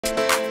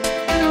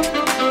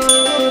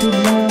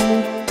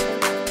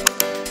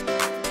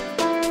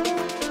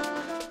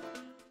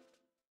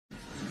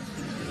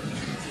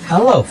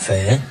Hello,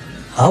 Faye.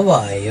 How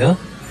are you?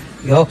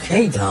 You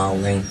okay,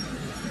 darling?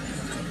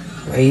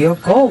 Where you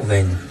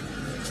going?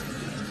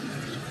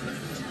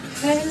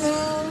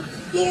 Hello,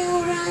 you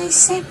alright,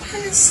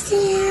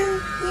 Sebastian?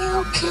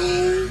 You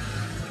okay?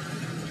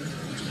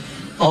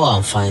 Oh,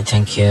 I'm fine,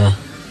 thank you.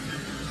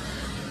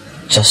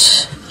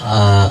 Just,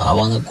 I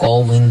want to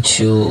go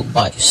into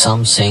buy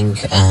something,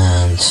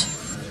 and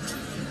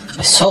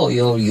I saw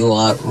you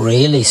are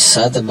really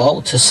sad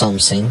about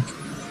something.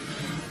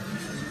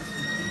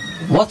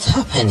 What's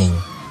happening?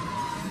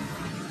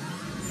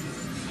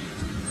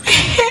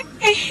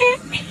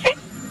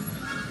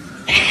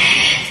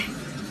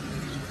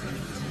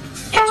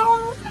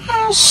 Don't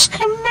ask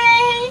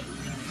me.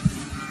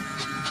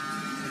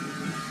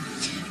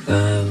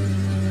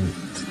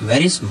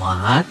 Where is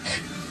Mark?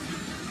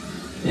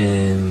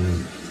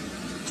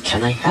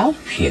 Can I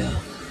help you?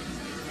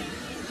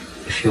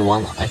 If you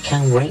want, I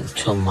can ring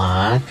to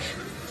Mark.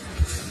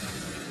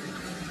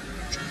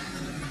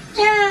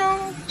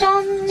 No,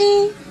 don't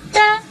need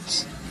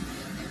that.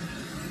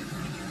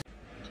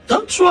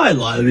 That's why I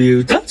love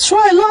you. That's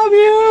why I love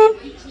you.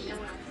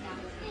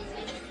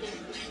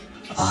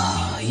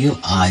 Ah, your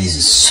eyes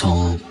are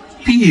so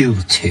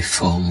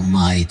beautiful,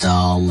 my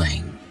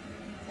darling.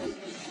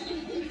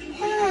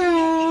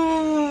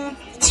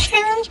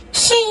 Thank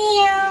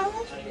you.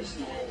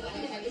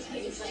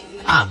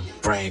 I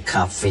break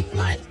up with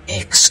my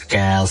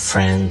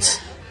ex-girlfriend,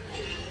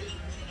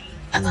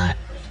 and I'm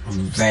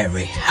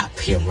very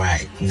happy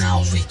right now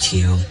with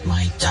you,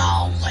 my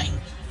darling.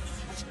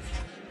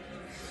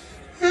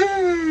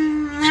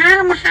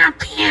 I'm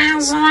happy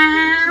as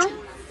well.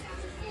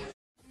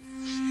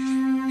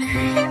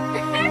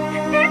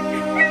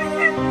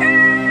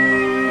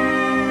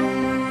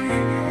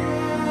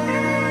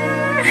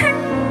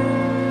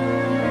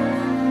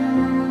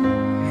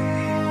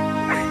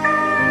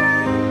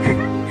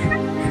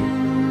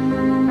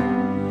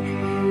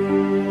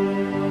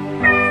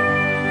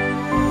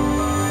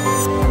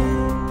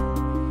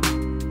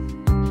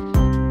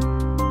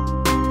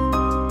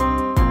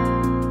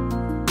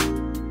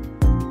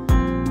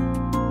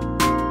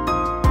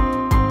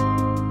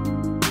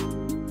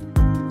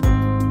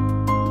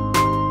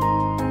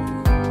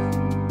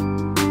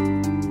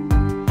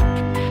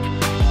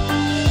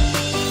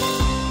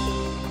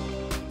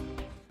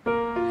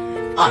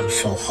 I'm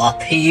so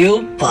happy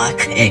you're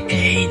back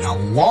again. I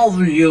love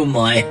you,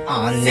 my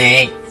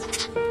honey.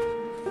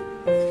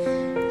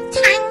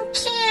 Thank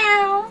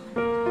you.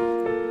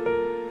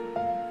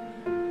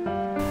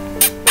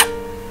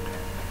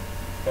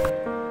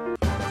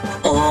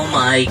 Oh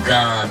my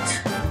god.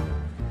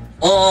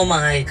 Oh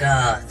my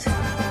god.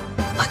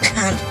 I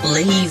can't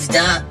believe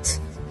that.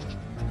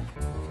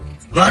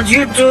 What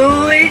you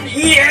doing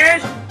here?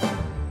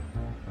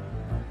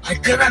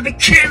 I'm gonna be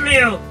kill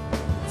you.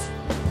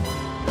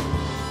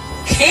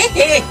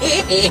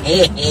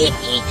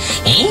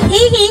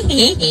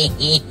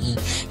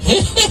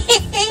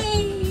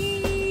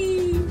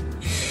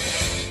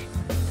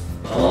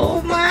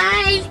 Oh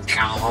my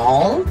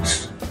god.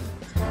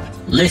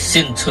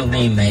 Listen to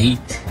me,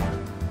 mate.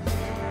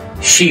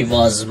 She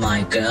was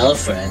my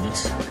girlfriend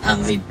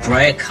and we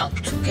break up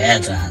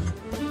together.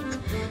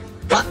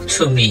 Back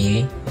to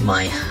me,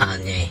 my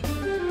honey.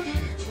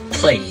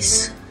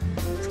 Please,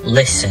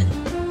 listen.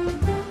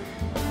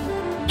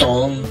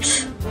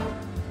 Don't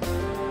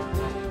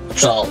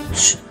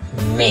judge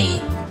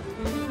me.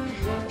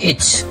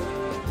 It's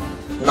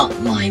not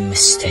my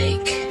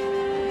mistake.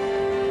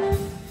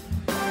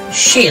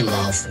 She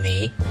loved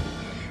me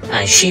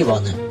and she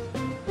wanna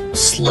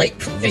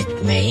sleep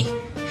with me,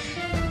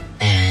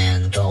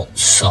 and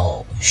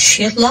also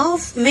she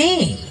loved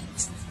me.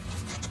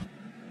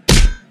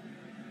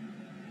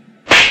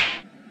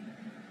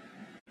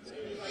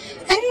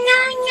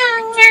 No.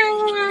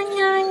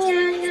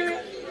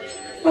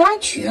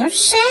 What you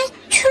said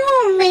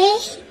to me?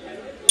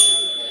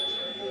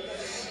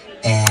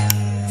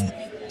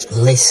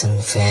 Listen,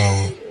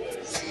 Fair.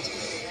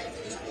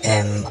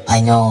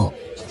 I know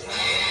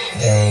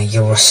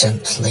you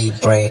recently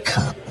break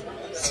up,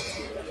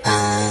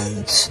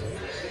 and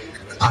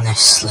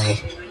honestly,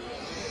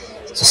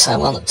 just I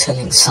want to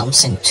telling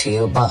something to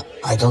you, but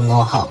I don't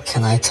know how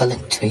can I tell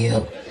it to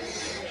you.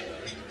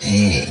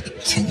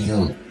 Can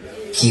you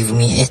give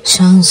me a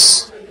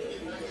chance?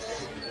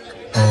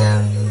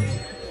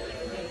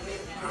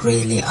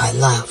 Really, I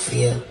love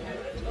you.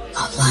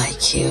 I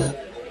like you.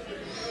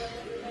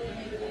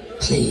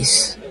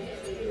 Please,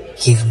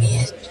 give me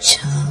a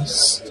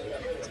chance.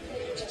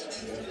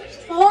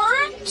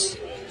 What?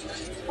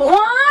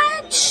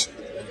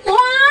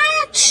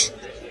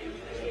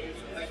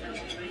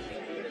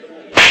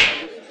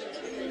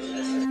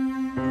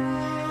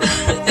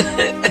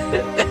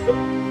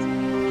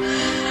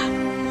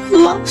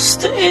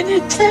 Lost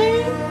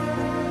anything?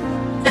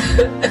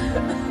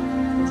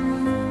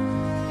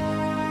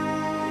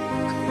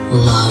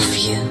 Love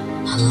you.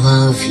 I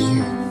love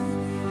you.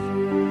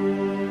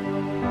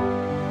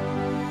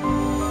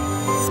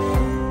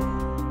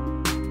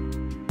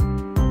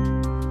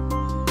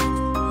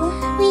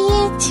 Love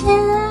you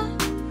too.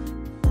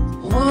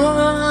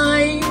 What?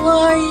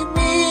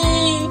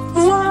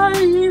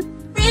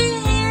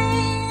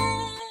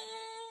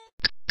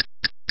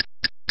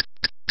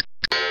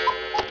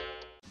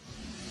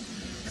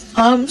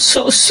 I'm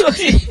so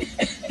sorry.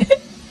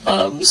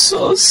 I'm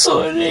so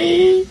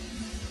sorry.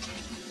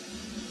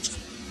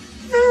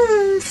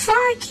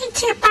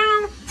 Forget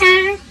about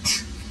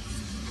that.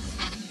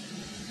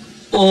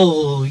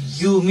 Oh,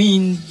 you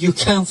mean you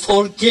can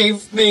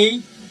forgive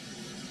me?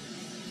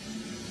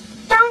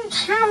 Don't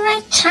have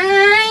a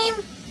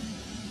time.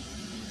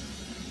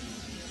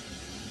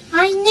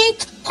 I need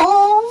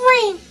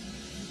going.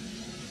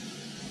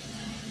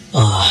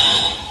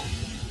 Oh,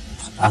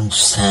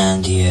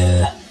 understand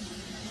you.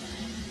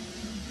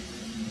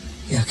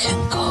 You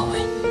can go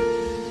in.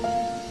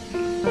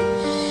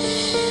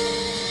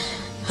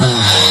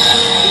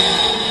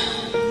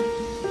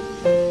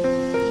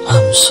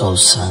 I'm so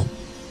sad.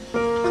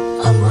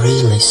 I'm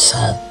really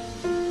sad.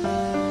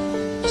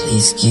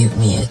 Please give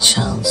me a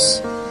chance.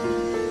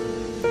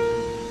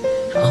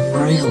 I'm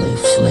really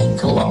feeling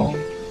alone.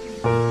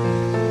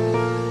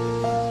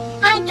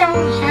 I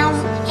don't have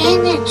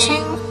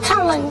anything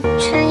telling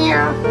to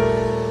you.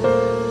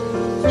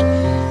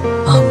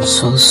 I'm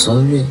so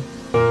sorry.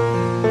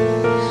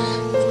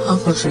 I'm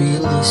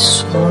really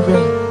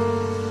sorry.